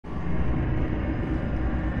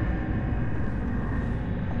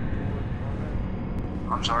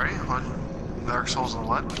I'm sorry, what? Dark Souls and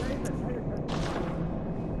what?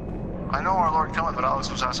 I know our Lord cometh, but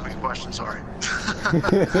Alex was asking me a question, sorry.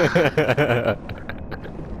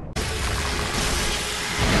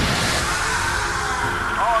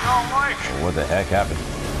 Oh no, Mike! What the heck happened?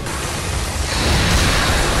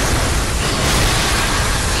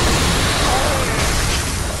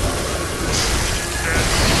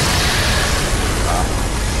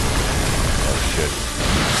 Oh shit.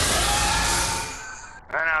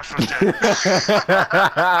 And Astro's dead.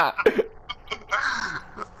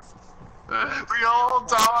 We all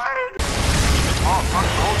died! Oh, fuck,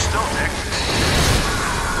 hold still, Nick.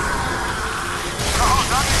 Oh,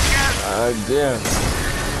 not again! Damn.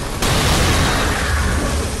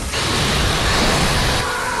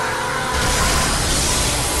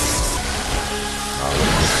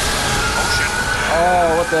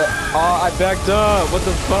 Oh, what the? Oh, I backed up. What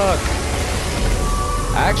the fuck?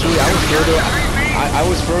 Actually, I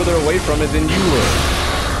was further away from it than you were.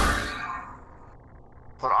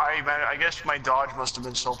 But I guess my dodge must have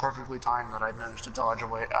been so perfectly timed that I managed to dodge the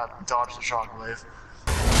shockwave.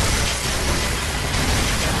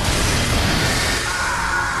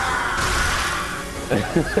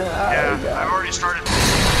 Yeah, I've already started.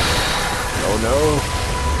 Oh no.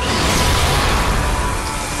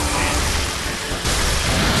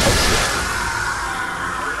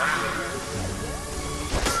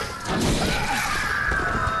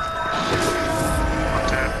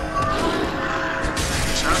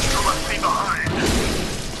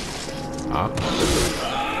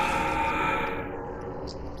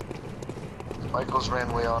 Michael's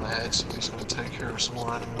ran way on ahead, so he's gonna take care of some more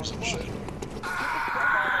animals and shit. Are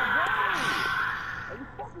you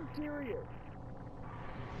fucking serious?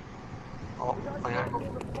 Oh, I gotta go.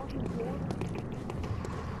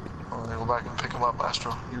 I'm gonna go back and pick him up,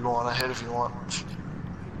 Astro. You go on ahead if you want.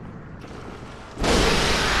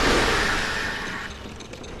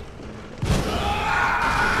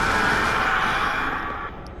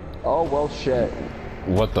 Oh, well, shit.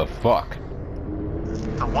 What the fuck?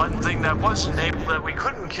 The one thing that wasn't able that we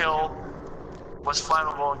couldn't kill was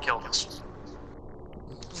flammable and killed us.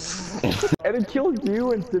 And it killed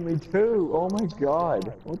you instantly, too. Oh my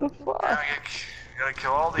god. What the fuck? Yeah, you gotta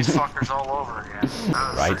kill all these fuckers all over again.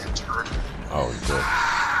 Right. Oh, good.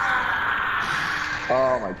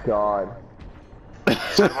 Oh my god.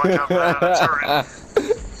 Said one jump out of the turret.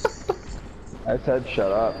 I said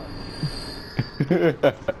shut up.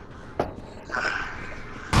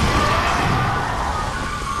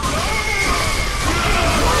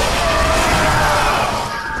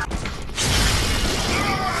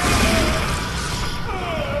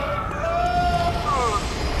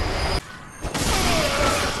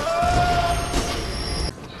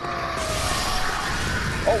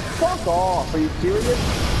 Oh, fuck off! Are you serious?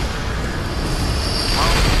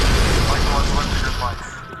 Michael has lived a good life.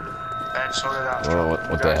 And so did Astro. Oh,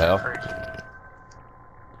 what the hell?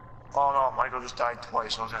 Oh no, Michael just died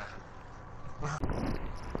twice, okay.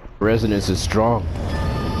 Resonance is strong.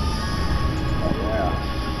 Oh, yeah.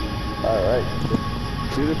 Alright.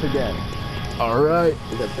 Do this again. Alright.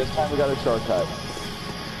 Because this time we got a shortcut.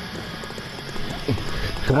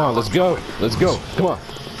 Come on, let's go. Let's go. Come on.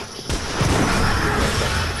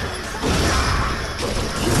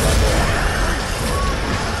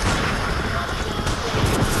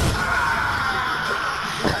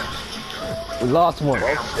 We lost one. Oh,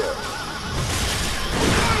 shit.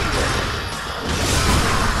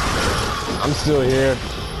 I'm still here.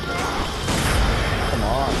 Come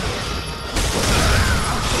on.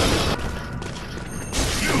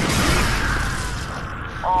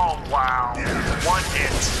 Oh wow. One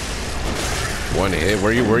hit. One hit.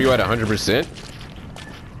 Were you at 100%?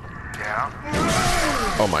 Yeah.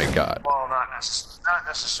 Oh my god. Well, not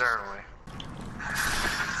necessarily.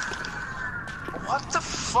 What the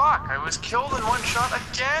fuck? I was killed in one shot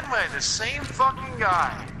again by the same fucking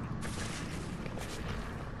guy.